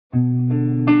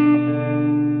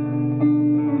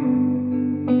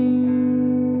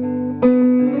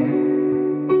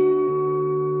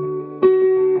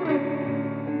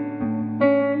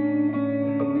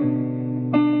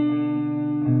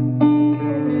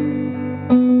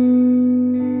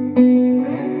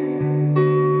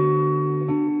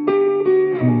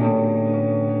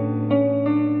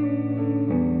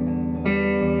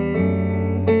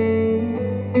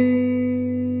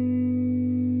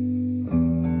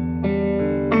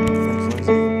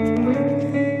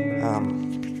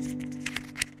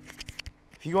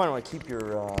you want to keep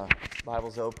your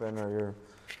Bibles open, or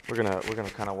we're gonna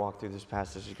kind of walk through this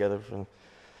passage together for the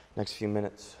next few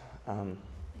minutes.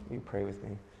 You pray with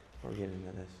me before we get into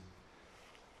this.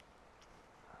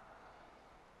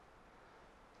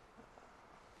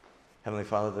 Heavenly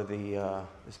Father,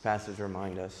 this passage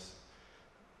reminds us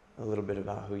a little bit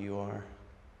about who you are.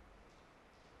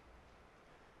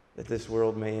 That this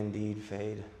world may indeed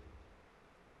fade,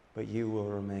 but you will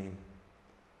remain.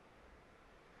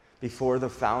 Before the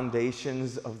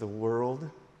foundations of the world,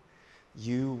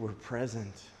 you were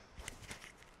present.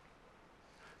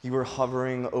 You were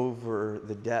hovering over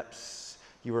the depths.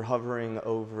 You were hovering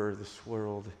over this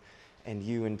world, and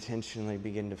you intentionally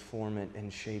begin to form it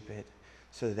and shape it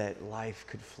so that life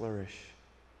could flourish.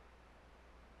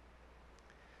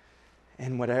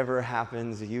 And whatever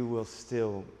happens, you will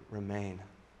still remain.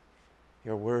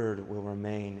 Your word will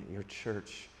remain. Your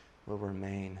church will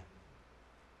remain.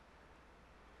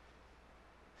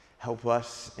 Help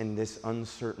us in this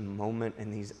uncertain moment, in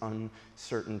these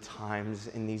uncertain times,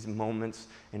 in these moments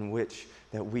in which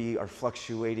that we are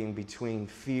fluctuating between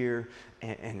fear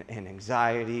and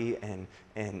anxiety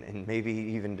and maybe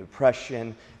even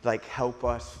depression. Like, help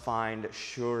us find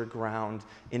sure ground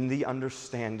in the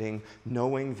understanding,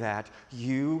 knowing that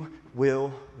you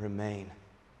will remain.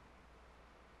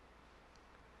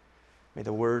 May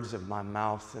the words of my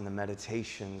mouth and the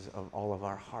meditations of all of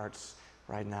our hearts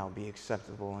right now be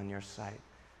acceptable in your sight,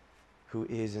 who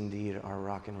is indeed our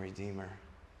rock and redeemer.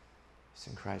 It's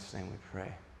in Christ's name we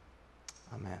pray.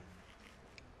 Amen.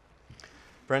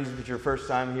 Friends, if it's your first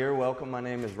time here, welcome. My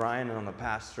name is Ryan, and I'm the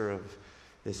pastor of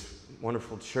this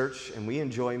wonderful church, and we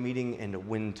enjoy meeting in the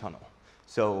wind tunnel.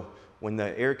 So when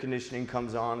the air conditioning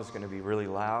comes on, it's going to be really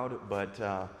loud, but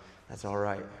that's all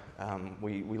right.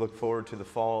 We look forward to the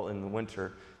fall and the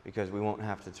winter because we won't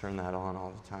have to turn that on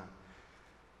all the time.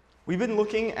 We've been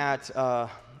looking at,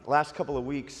 last couple of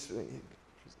weeks,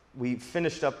 we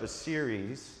finished up a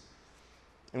series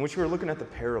in which we were looking at the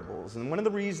parables. And one of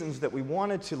the reasons that we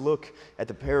wanted to look at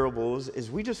the parables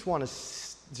is we just want to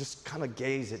just kind of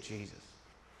gaze at Jesus.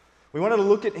 We wanted to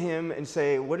look at him and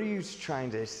say, what are you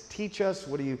trying to teach us?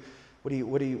 What are you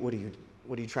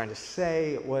trying to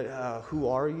say? Who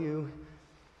are you?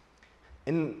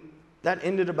 And that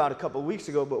ended about a couple of weeks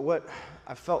ago, but what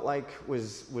I felt like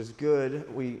was good,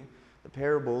 the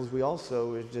parables, we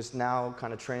also just now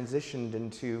kind of transitioned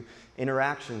into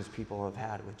interactions people have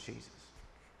had with Jesus.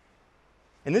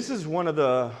 And this is one of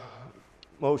the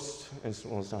most,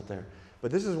 well, it's not there, but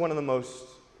this is one of the most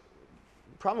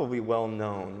probably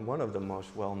well-known, one of the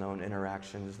most well-known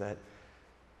interactions that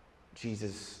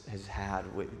Jesus has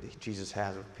with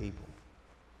people.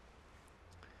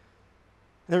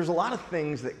 There's a lot of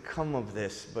things that come of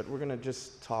this, but we're going to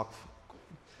just talk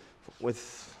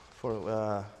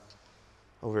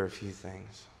over a few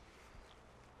things.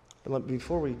 But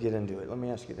before we get into it, let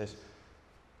me ask you this.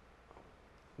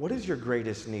 What is your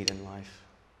greatest need in life?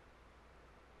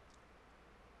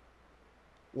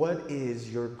 What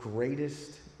is your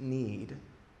greatest need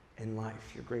in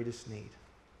life? Your greatest need?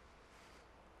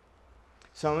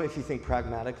 Some, if you think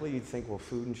pragmatically, you'd think, well,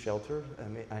 food and shelter,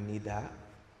 I need that.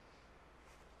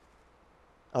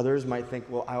 Others might think,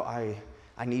 well, I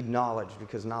need knowledge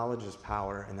because knowledge is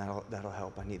power and that'll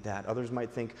help. I need that. Others might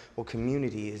think, well,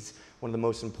 community is one of the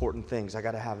most important things. I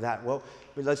got to have that. Well,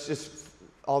 let's just,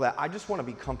 all that. I just want to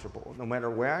be comfortable. No matter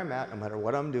where I'm at, no matter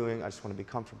what I'm doing, I just want to be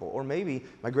comfortable. Or maybe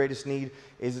my greatest need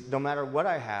is no matter what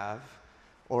I have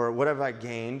or whatever I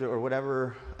gained or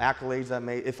whatever accolades I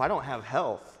made, if I don't have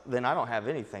health, then I don't have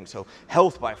anything. So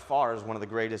health by far is one of the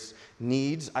greatest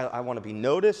needs. I want to be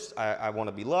noticed. I want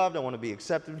to be loved. I want to be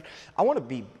accepted. I want to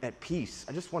be at peace.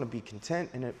 I just want to be content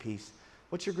and at peace.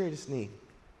 What's your greatest need?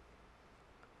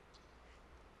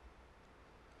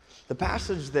 The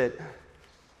passage that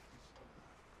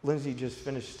Lindsay just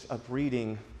finished up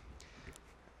reading,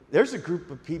 there's a group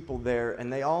of people there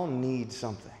and they all need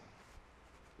something.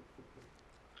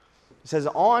 It says,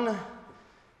 on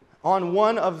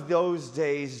one of those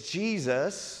days,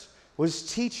 Jesus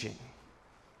was teaching.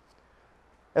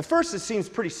 At first, it seems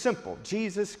pretty simple.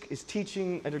 Jesus is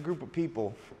teaching at a group of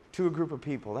people, to a group of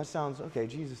people. That sounds, okay,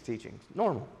 Jesus teaching.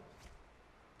 Normal.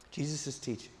 Jesus is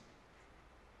teaching.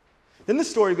 Then the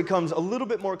story becomes a little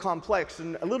bit more complex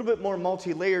and a little bit more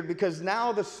multi-layered because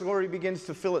now the story begins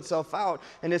to fill itself out.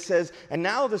 And it says, and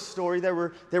now the story, there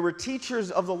were teachers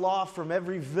of the law from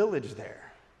every village there.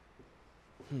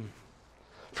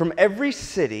 From every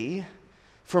city,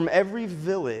 from every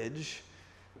village,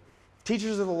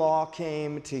 teachers of the law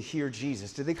came to hear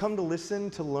Jesus. Did they come to listen,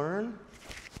 to learn?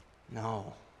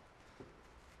 No.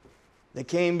 They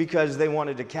came because they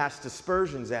wanted to cast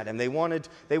aspersions at him. They wanted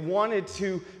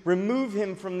to remove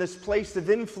him from this place of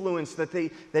influence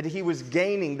that he was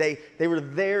gaining. They were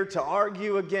there to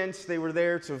argue against. They were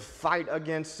there to fight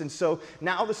against. And so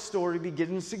now the story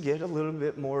begins to get a little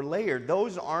bit more layered.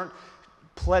 Those aren't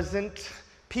pleasant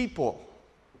people.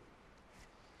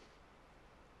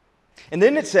 And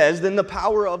then it says, then the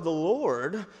power of the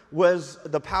Lord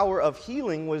the power of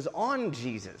healing was on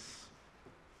Jesus.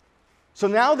 So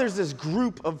now there's this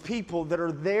group of people that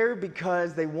are there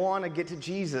because they want to get to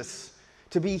Jesus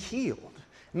to be healed.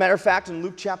 Matter of fact, in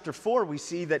Luke chapter 4, we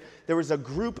see that there was a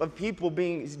group of people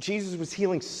Jesus was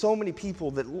healing so many people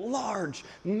that large,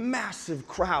 massive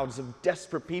crowds of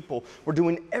desperate people were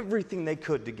doing everything they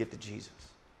could to get to Jesus.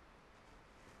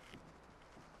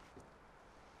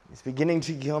 It's beginning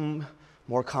to become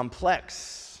more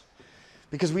complex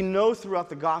because we know throughout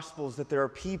the Gospels that there are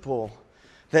people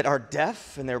that are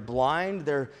deaf and they're blind,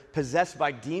 they're possessed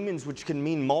by demons, which can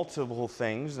mean multiple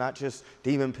things, not just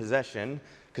demon possession,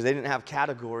 because they didn't have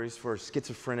categories for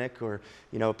schizophrenic or,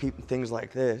 things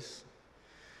like this.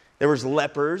 There was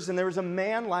lepers, and there was a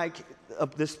man like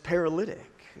this paralytic.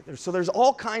 So there's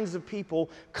all kinds of people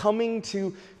coming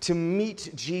to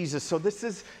meet Jesus. So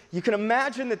you can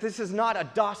imagine that this is not a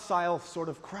docile sort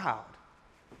of crowd.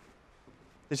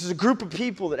 This is a group of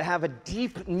people that have a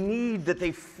deep need that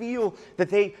they feel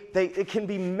that it can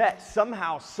be met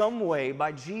somehow, some way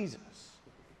by Jesus.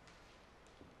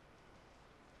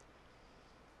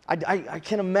 I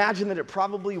can imagine that it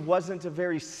probably wasn't a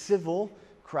very civil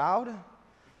crowd.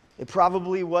 It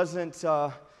probably wasn't,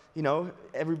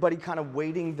 everybody kind of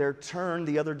waiting their turn.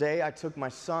 The other day, I took my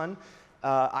son,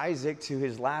 Isaac, to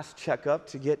his last checkup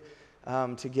to get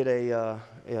an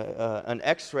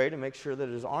x-ray to make sure that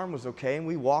his arm was okay. And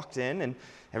we walked in, and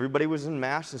everybody was in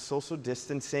masks and social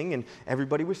distancing, and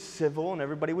everybody was civil, and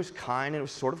everybody was kind, and it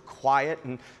was sort of quiet.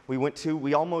 And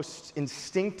we almost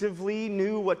instinctively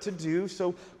knew what to do.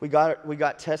 So we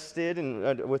got tested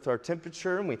and with our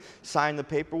temperature, and we signed the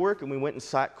paperwork, and we went and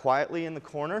sat quietly in the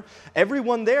corner.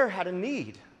 Everyone there had a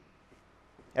need.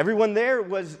 Everyone there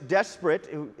was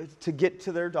desperate to get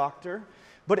to their doctor.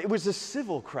 But it was a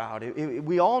civil crowd.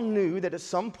 We all knew that at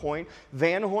some point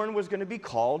VanHorn was going to be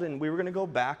called and we were going to go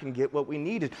back and get what we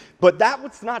needed. But that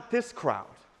was not this crowd.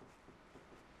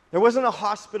 There wasn't a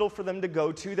hospital for them to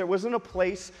go to. There wasn't a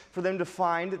place for them to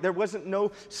find. There wasn't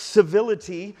no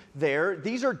civility there.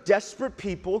 These are desperate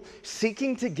people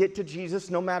seeking to get to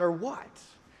Jesus no matter what.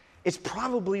 It's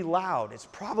probably loud. It's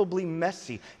probably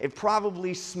messy. It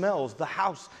probably smells. The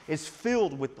house is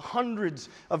filled with hundreds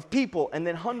of people and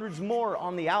then hundreds more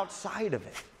on the outside of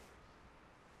it.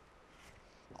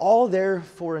 All there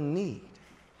for a need.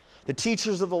 The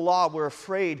teachers of the law were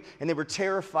afraid and they were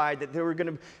terrified that they were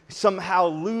going to somehow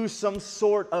lose some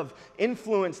sort of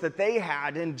influence that they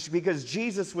had, and because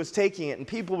Jesus was taking it and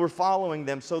people were following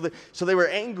them. So they were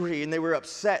angry and they were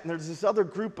upset. And there's this other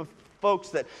group of folks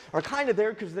that are kind of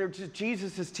there because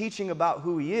Jesus is teaching about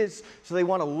who he is, so they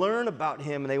want to learn about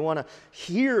him and they want to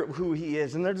hear who he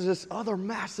is. And there's this other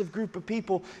massive group of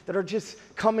people that are just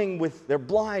coming with, they're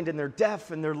blind and they're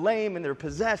deaf and they're lame and they're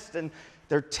possessed, and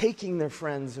they're taking their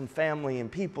friends and family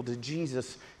and people to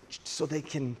Jesus so they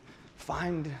can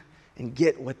find and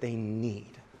get what they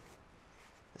need.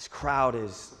 This crowd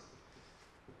is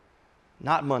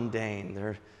not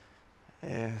mundane.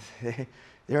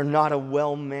 They're not a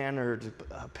well-mannered,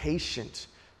 patient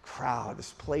crowd.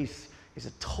 This place is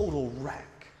a total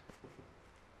wreck.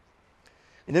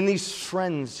 And then these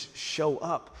friends show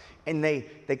up, and they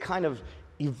kind of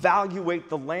evaluate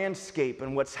the landscape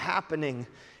and what's happening,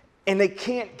 and they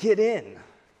can't get in.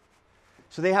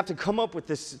 So they have to come up with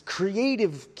this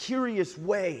creative, curious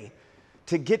way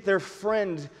to get their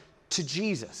friend to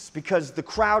Jesus because the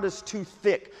crowd is too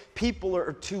thick. People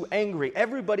are too angry.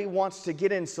 Everybody wants to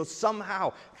get in. So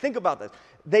somehow, think about this.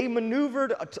 They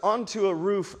maneuvered onto a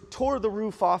roof, tore the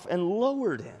roof off, and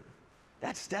lowered him.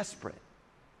 That's desperate.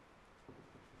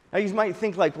 Now you might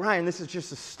think like, Ryan, this is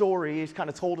just a story. He's kind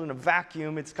of told in a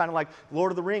vacuum. It's kind of like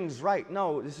Lord of the Rings, right?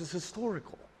 No, this is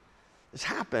historical. This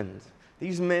happened.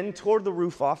 These men tore the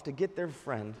roof off to get their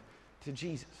friend to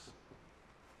Jesus.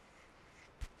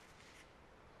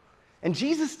 And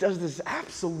Jesus does this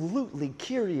absolutely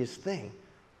curious thing.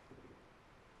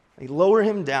 They lower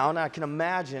him down. I can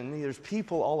imagine there's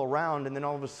people all around, and then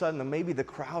all of a sudden, maybe the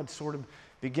crowd sort of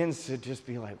begins to just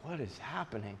be like, what is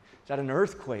happening? Is that an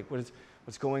earthquake? What's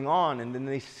going on? And then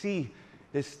they see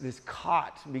this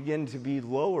cot begin to be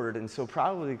lowered, and so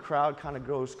probably the crowd kind of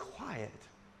goes quiet.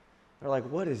 They're like,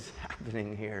 what is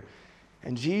happening here?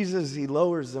 And Jesus, he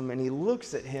lowers them, and he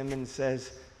looks at him and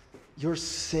says, your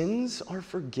sins are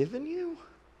forgiven you?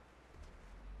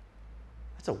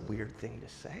 That's a weird thing to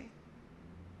say.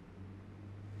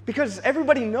 Because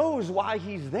everybody knows why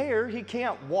he's there. He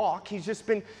can't walk. He's just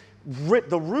been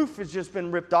ripped. The roof has just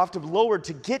been ripped off to lower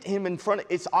to get him in front.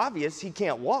 It's obvious he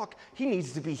can't walk. He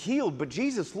needs to be healed. But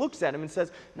Jesus looks at him and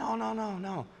says,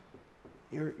 no.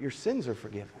 Your sins are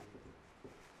forgiven.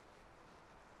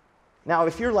 Now,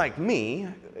 if you're like me,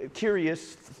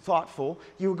 curious, thoughtful,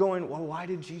 you're going, well, why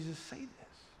did Jesus say this?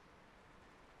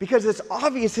 Because it's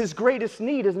obvious his greatest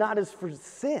need is not as for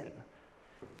sin.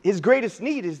 His greatest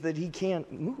need is that he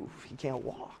can't move. He can't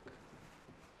walk.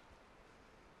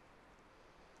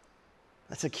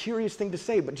 That's a curious thing to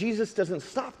say, but Jesus doesn't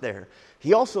stop there.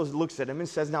 He also looks at him and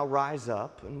says, now rise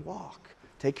up and walk.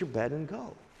 Take your bed and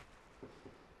go.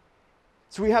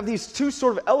 So we have these two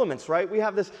sort of elements, right? We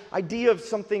have this idea of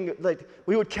something like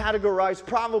we would categorize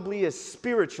probably as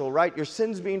spiritual, right? Your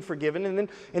sins being forgiven. And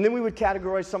then we would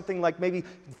categorize something like maybe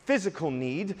physical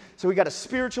need. So we got a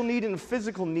spiritual need and a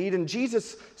physical need. And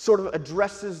Jesus sort of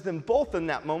addresses them both in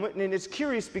that moment. And it's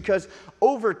curious because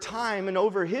over time and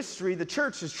over history, the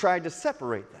church has tried to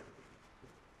separate them.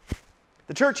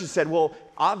 The church has said, well,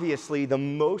 obviously the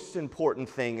most important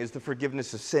thing is the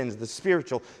forgiveness of sins, the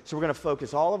spiritual. So we're going to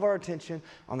focus all of our attention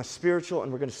on the spiritual,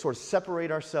 and we're going to sort of separate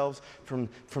ourselves from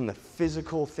the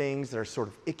physical things that are sort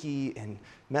of icky and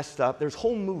messed up. There's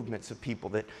whole movements of people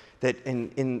that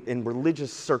in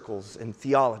religious circles and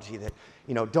theology that,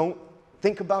 don't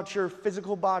think about your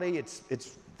physical body. It's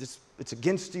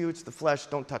against you. It's the flesh.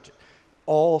 Don't touch it.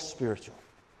 All spiritual.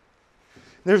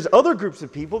 There's other groups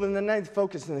of people, and then they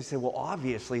focus and they say, well,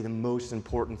 obviously the most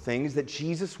important thing is that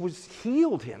Jesus was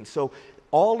healed him. So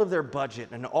all of their budget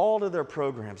and all of their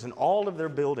programs and all of their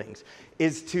buildings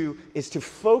is to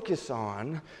focus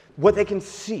on what they can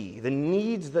see, the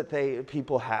needs that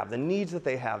people have, the needs that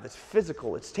they have. That's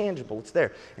physical, it's tangible, it's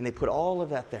there. And they put all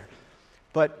of that there.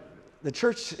 But the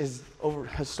church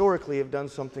historically have done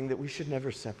something that we should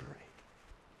never separate.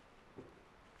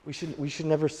 We should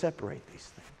never separate these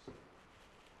things.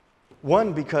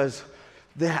 One, because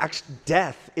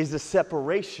death is a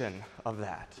separation of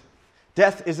that.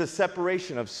 Death is a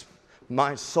separation of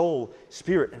my soul,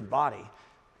 spirit, and body.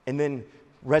 And then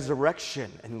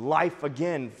resurrection and life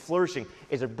again, flourishing,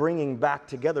 is a bringing back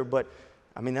together. But,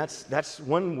 that's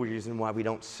one reason why we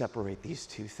don't separate these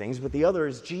two things. But the other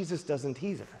is Jesus doesn't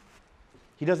either.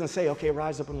 He doesn't say, okay,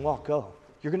 rise up and walk, go.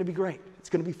 You're going to be great.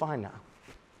 It's going to be fine now.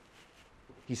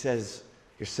 He says,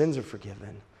 your sins are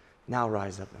forgiven. Now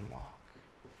rise up and walk.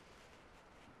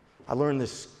 I learned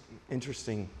this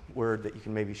interesting word that you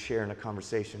can maybe share in a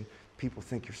conversation. People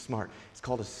think you're smart. It's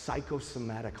called a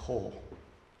psychosomatic whole,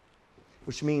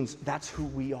 which means that's who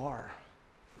we are.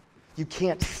 You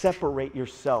can't separate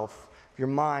yourself, your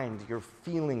mind, your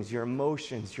feelings, your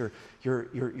emotions, your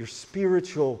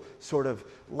spiritual sort of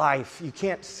life. You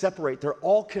can't separate. They're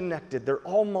all connected. They're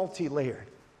all multi-layered.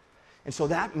 And so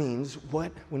that means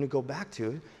when we go back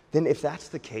to it, then if that's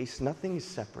the case, nothing is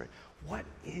separate. What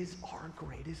is our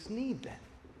greatest need then?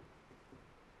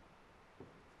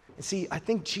 And see, I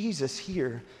think Jesus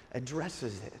here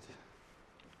addresses it.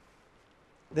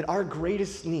 That our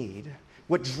greatest need,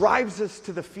 what drives us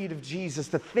to the feet of Jesus,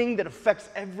 the thing that affects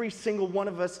every single one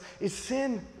of us, is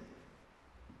sin.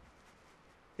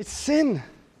 It's sin.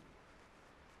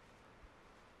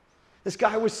 This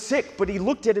guy was sick, but he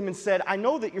looked at him and said, I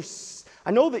know that you're sick.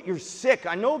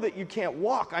 I know that you can't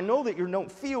walk. I know that you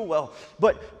don't feel well.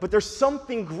 But there's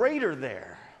something greater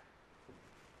there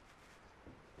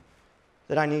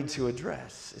that I need to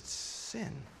address. It's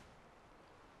sin.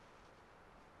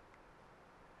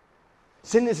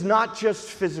 Sin is not just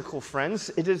physical,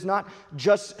 friends. It is not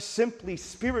just simply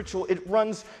spiritual. It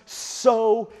runs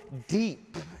so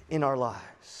deep in our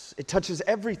lives. It touches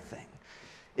everything.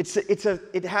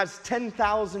 It has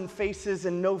 10,000 faces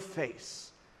and no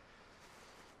face.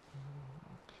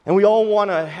 And we all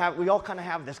kind of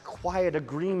have this quiet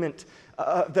agreement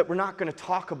that we're not going to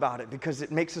talk about it because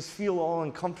it makes us feel all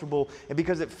uncomfortable and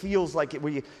because it feels like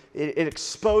it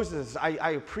exposes.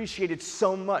 I appreciated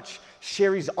so much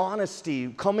Sherry's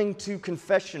honesty coming to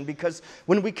confession, because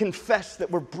when we confess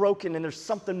that we're broken and there's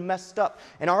something messed up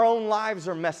and our own lives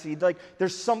are messy, like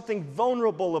there's something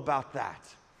vulnerable about that.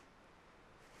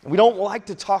 We don't like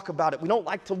to talk about it. We don't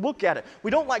like to look at it.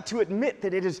 We don't like to admit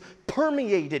that it is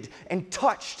permeated and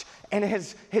touched and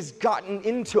has gotten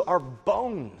into our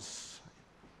bones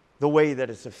the way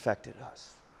that it's affected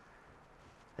us.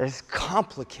 That it's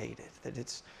complicated. That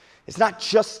it's not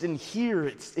just in here.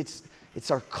 It's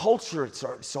our culture.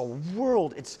 It's our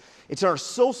world. It's in our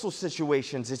social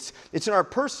situations. It's in our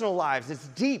personal lives. It's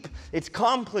deep. It's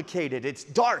complicated. It's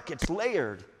dark. It's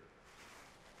layered.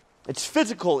 It's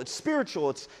physical, it's spiritual,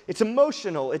 it's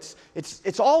emotional, it's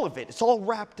all of it. It's all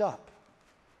wrapped up.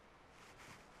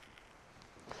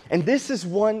 And this is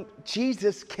one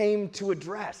Jesus came to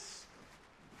address.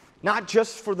 Not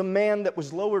just for the man that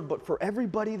was lowered, but for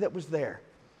everybody that was there.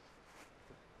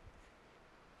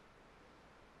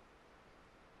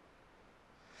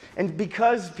 And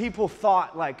because people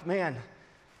thought like, man,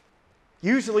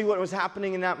 usually what was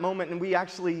happening in that moment, and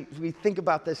we think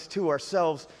about this to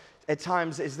ourselves at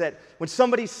times, is that when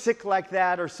somebody's sick like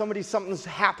that or something's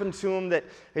happened to them that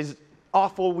is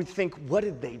awful, we think, what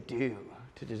did they do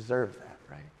to deserve that,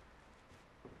 right?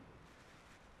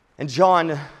 In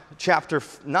John chapter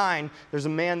 9, there's a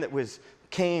man that was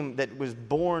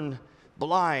born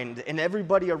blind, and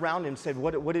everybody around him said,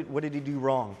 what did he do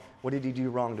wrong? What did he do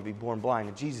wrong to be born blind?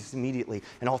 And Jesus immediately,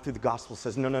 and all through the gospel,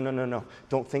 says, no.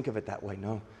 Don't think of it that way.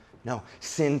 No.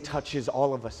 Sin touches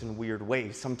all of us in weird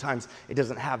ways. Sometimes it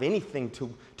doesn't have anything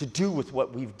to do with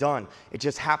what we've done. It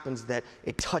just happens that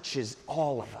it touches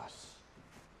all of us.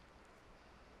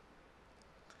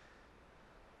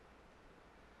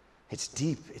 It's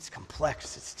deep, it's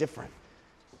complex, it's different.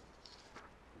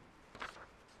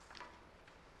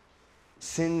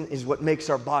 Sin is what makes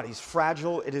our bodies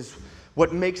fragile. It is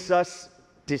what makes us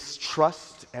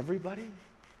distrust everybody.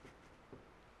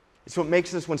 It's what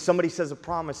makes us, when somebody says a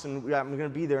promise and I'm going to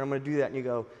be there, I'm going to do that, and you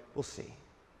go, we'll see.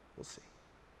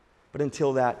 But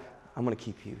until that, I'm going to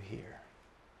keep you here.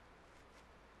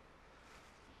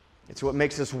 It's what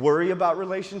makes us worry about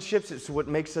relationships. It's what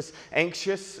makes us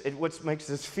anxious. It's what makes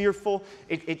us fearful.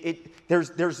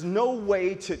 There's no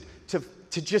way to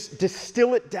just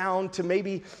distill it down to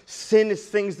maybe sin is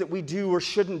things that we do or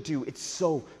shouldn't do. It's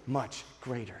so much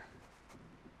greater.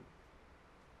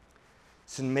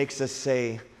 Sin makes us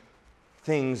say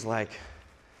things like,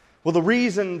 well, the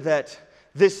reason that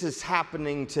this is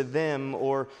happening to them,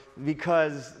 or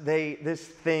because it's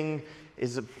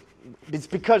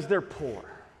because they're poor,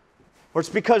 or it's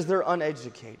because they're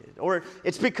uneducated, or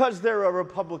it's because they're a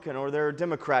Republican or they're a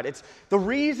Democrat. It's the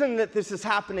reason that this is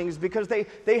happening is because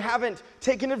they haven't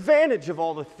taken advantage of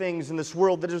all the things in this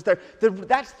world that is there.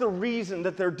 That's the reason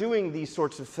that they're doing these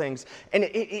sorts of things. And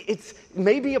it's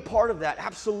maybe a part of that,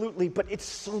 absolutely, but it's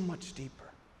so much deeper.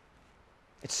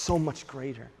 It's so much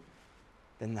greater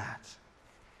than that.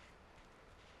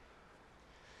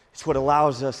 It's what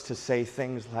allows us to say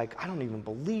things like, I don't even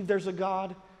believe there's a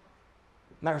God.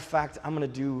 Matter of fact, I'm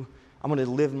going to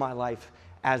live my life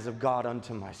as of God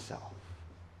unto myself.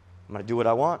 I'm going to do what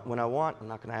I want, when I want. I'm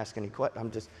not going to ask any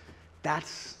questions.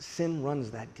 Sin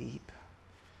runs that deep.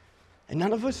 And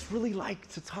none of us really like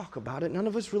to talk about it. None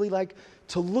of us really like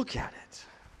to look at it.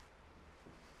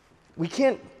 We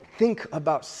can't think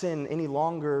about sin any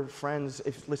longer, friends.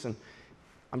 Listen,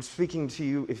 I'm speaking to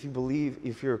you if you believe,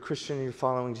 if you're a Christian and you're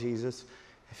following Jesus.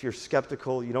 If you're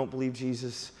skeptical, you don't believe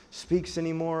Jesus speaks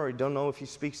anymore, or you don't know if he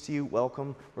speaks to you,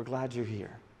 welcome. We're glad you're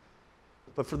here.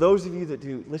 But for those of you that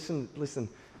do, listen,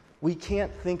 we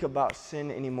can't think about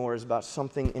sin anymore as about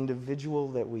something individual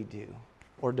that we do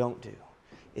or don't do.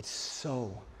 It's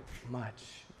so much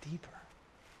deeper.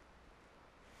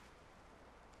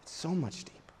 It's so much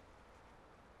deeper.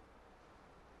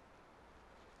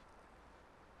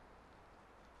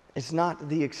 It's not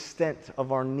the extent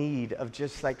of our need of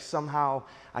just like somehow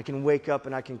I can wake up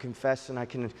and I can confess and I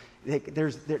can.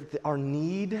 Our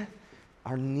need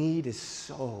is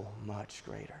so much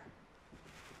greater.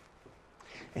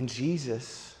 And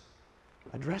Jesus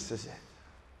addresses it.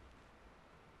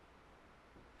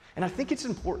 And I think it's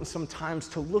important sometimes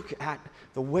to look at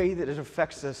the way that it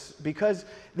affects us, because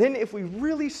then if we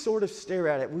really sort of stare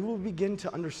at it, we will begin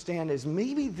to understand is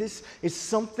maybe this is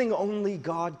something only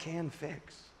God can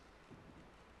fix.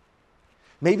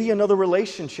 Maybe another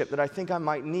relationship that I think I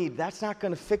might need, that's not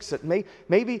going to fix it.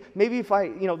 Maybe if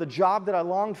the job that I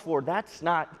longed for, that's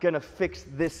not going to fix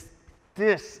this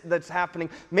that's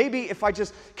happening. Maybe if I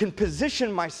just can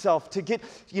position myself to get,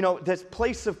 this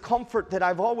place of comfort that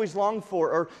I've always longed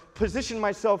for, or position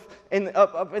myself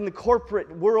up in the corporate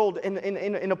world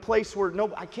in a place where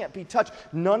I can't be touched.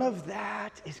 None of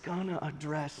that is going to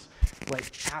address what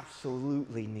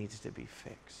absolutely needs to be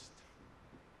fixed.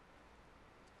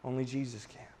 Only Jesus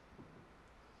can.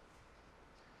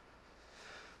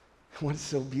 What's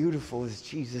so beautiful is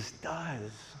Jesus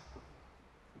does.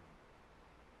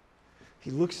 He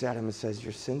looks at him and says,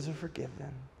 your sins are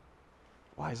forgiven.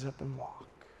 Rise up and walk.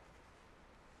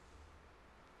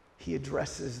 He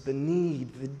addresses the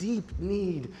need, the deep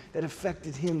need that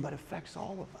affected him but affects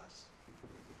all of us.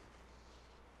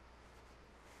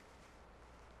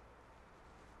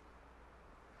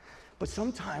 But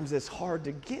sometimes it's hard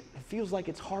to get. It feels like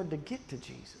it's hard to get to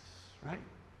Jesus, right?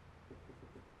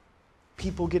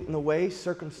 people get in the way,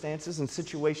 circumstances and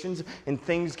situations and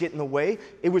things get in the way.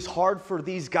 It was hard for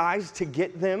these guys to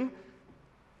get them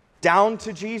down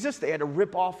to Jesus. They had to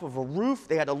rip off of a roof.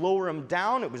 They had to lower him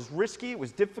down. It was risky. It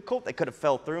was difficult. They could have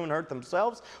fell through and hurt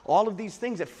themselves. All of these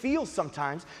things. It feels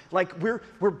sometimes like we're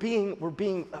being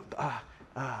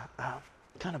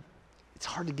kind of, it's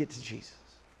hard to get to Jesus.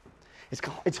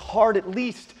 It's hard at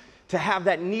least to have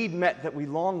that need met that we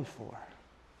long for.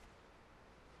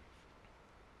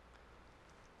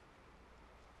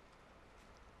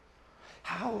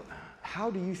 How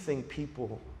do you think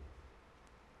people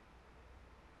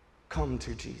come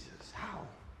to Jesus?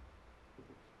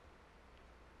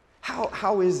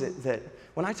 How is it that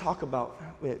when I talk about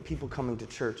people coming to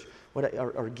church,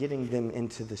 or getting them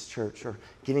into this church, or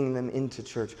getting them into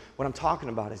church, what I'm talking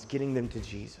about is getting them to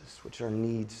Jesus, which our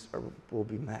needs will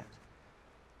be met.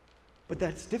 But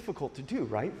that's difficult to do,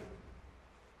 right?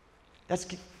 That's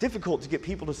difficult to get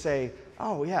people to say,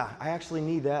 oh yeah, I actually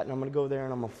need that, and I'm going to go there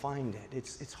and I'm going to find it.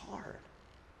 It's hard.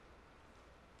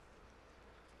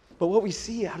 But what we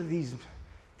see out of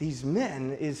these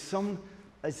men is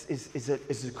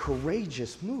a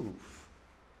courageous move.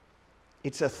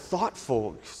 It's a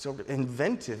thoughtful, sort of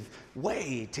inventive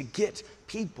way to get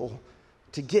people,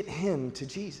 to get him to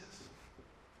Jesus.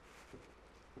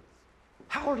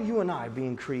 How are you and I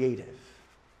being creative?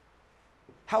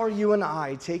 How are you and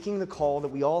I taking the call that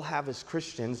we all have as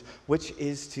Christians, which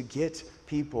is to get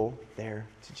people there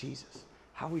to Jesus?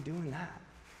 How are we doing that?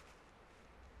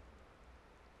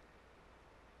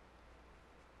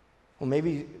 Well,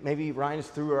 maybe Ryan is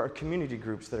through our community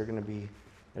groups that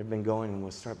have been going, and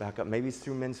we'll start back up. Maybe it's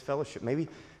through men's fellowship. Maybe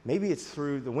it's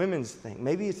through the women's thing.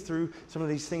 Maybe it's through some of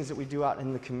these things that we do out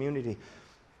in the community.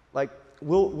 Like,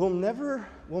 we'll never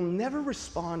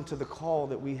respond to the call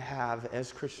that we have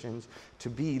as Christians to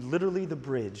be literally the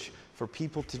bridge for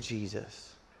people to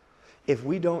Jesus if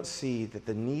we don't see that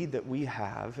the need that we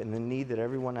have and the need that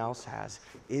everyone else has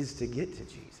is to get to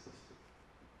Jesus.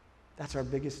 That's our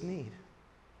biggest need.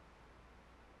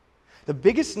 The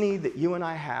biggest need that you and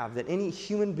I have, that any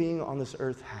human being on this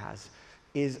earth has,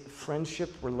 is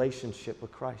friendship, relationship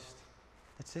with Christ.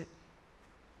 That's it.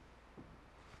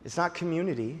 It's not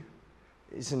community.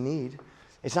 It's a need.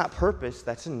 It's not purpose.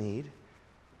 That's a need.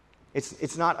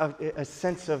 It's not a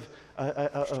sense of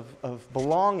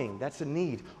belonging. That's a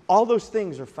need. All those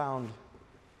things are found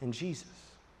in Jesus.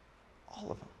 All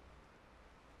of them.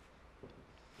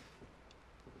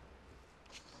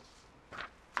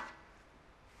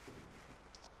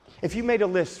 If you made a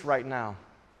list right now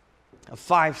of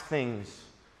 5 things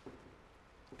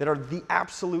that are the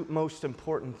absolute most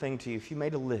important thing to you, if you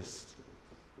made a list,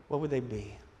 what would they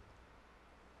be?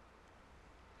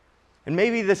 And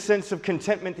maybe the sense of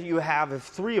contentment that you have, if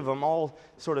 3 of them, all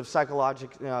sort of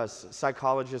psychologists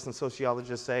and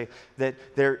sociologists say that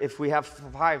if we have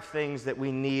 5 things that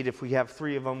we need, if we have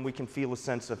 3 of them, we can feel a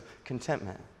sense of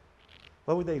contentment.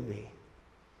 What would they be?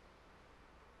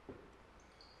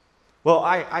 Well,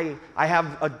 I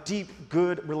have a deep,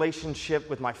 good relationship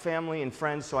with my family and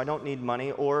friends, so I don't need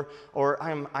money. Or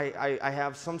I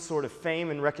have some sort of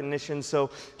fame and recognition, so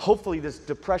hopefully this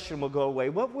depression will go away.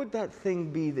 What would that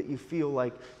thing be that you feel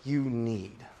like you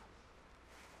need?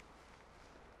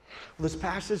 Well, this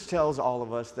passage tells all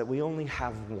of us that we only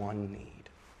have one need.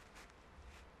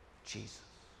 Jesus.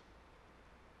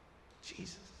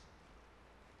 Jesus.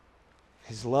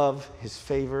 His love, His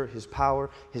favor, His power,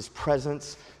 His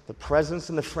presence, the presence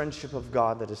and the friendship of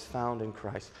God that is found in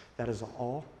Christ. That is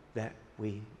all that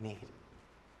we need.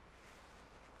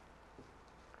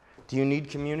 Do you need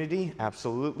community?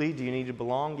 Absolutely. Do you need to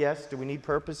belong? Yes. Do we need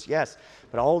purpose? Yes.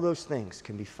 But all those things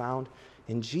can be found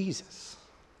in Jesus.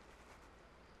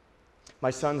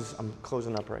 I'm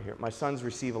closing up right here. My sons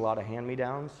receive a lot of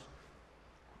hand-me-downs.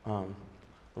 The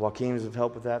Joaquins have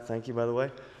helped with that. Thank you, by the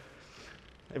way.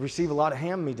 They receive a lot of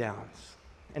hand-me-downs.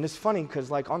 And it's funny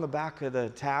because, like, on the back of the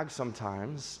tag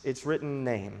sometimes, it's written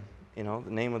name, the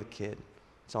name of the kid.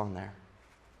 It's on there.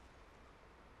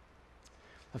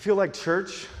 I feel like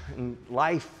church and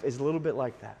life is a little bit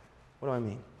like that. What do I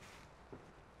mean?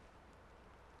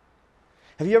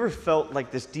 Have you ever felt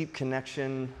like this deep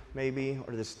connection, maybe,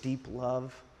 or this deep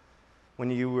love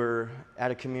when you were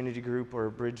at a community group or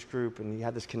a bridge group and you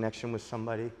had this connection with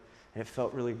somebody? And it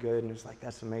felt really good, and it was like,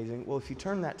 that's amazing. Well, if you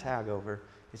turn that tag over,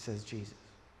 it says Jesus.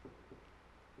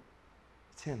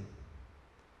 It's Him.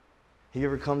 Have you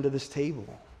ever come to this table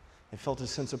and felt a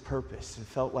sense of purpose and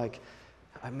felt like,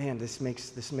 man, this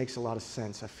makes a lot of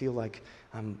sense. I feel like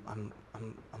I'm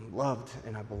loved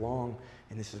and I belong,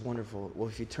 and this is wonderful. Well,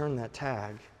 if you turn that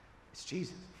tag, it's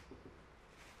Jesus.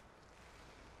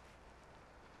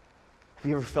 Have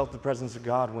you ever felt the presence of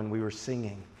God when we were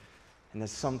singing? And that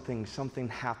something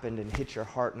happened and hit your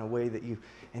heart in a way that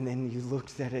and then you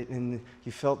looked at it and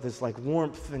you felt this like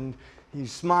warmth and you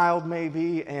smiled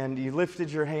maybe and you lifted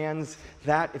your hands.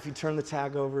 That, if you turn the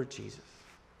tag over, Jesus.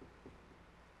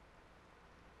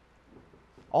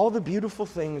 All the beautiful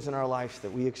things in our life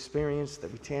that we experience,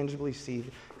 that we tangibly see,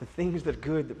 the things that are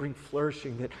good, that bring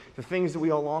flourishing, the things that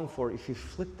we all long for, if you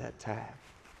flip that tab,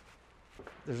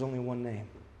 there's only one name.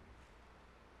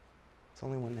 It's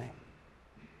only one name.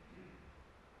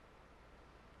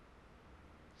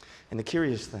 And the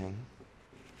curious thing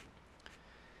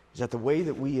is that the way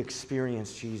that we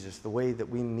experience Jesus, the way that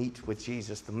we meet with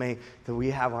Jesus, the way that we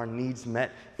have our needs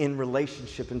met in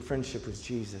relationship and friendship with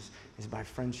Jesus is by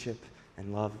friendship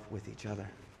and love with each other.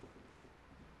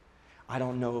 I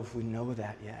don't know if we know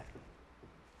that yet.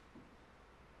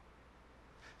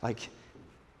 Like,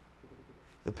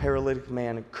 the paralytic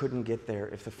man couldn't get there.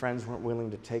 If the friends weren't willing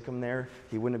to take him there,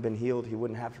 he wouldn't have been healed. He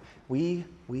wouldn't have. We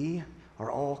are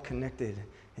all connected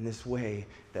in this way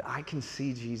that I can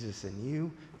see Jesus in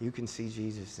you. You can see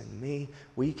Jesus in me.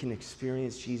 We can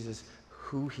experience Jesus,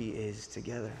 who he is,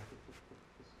 together.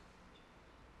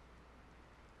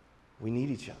 We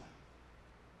need each other.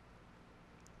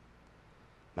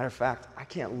 Matter of fact, I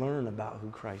can't learn about who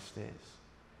Christ is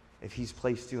if he's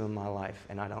placed you in my life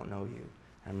and I don't know you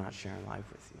and I'm not sharing life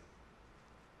with you.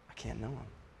 I can't know him.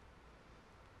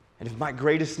 And if my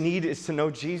greatest need is to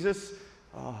know Jesus,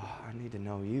 I need to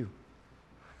know you.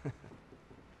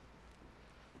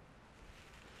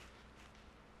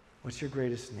 What's your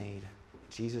greatest need?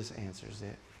 Jesus answers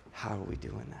it. How are we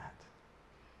doing that?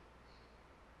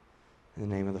 In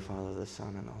the name of the Father, the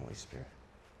Son, and the Holy Spirit.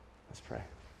 Let's pray.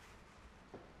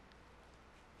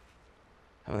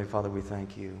 Heavenly Father, we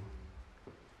thank you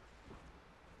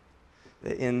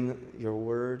that in your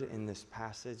word, in this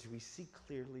passage, we see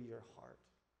clearly your heart.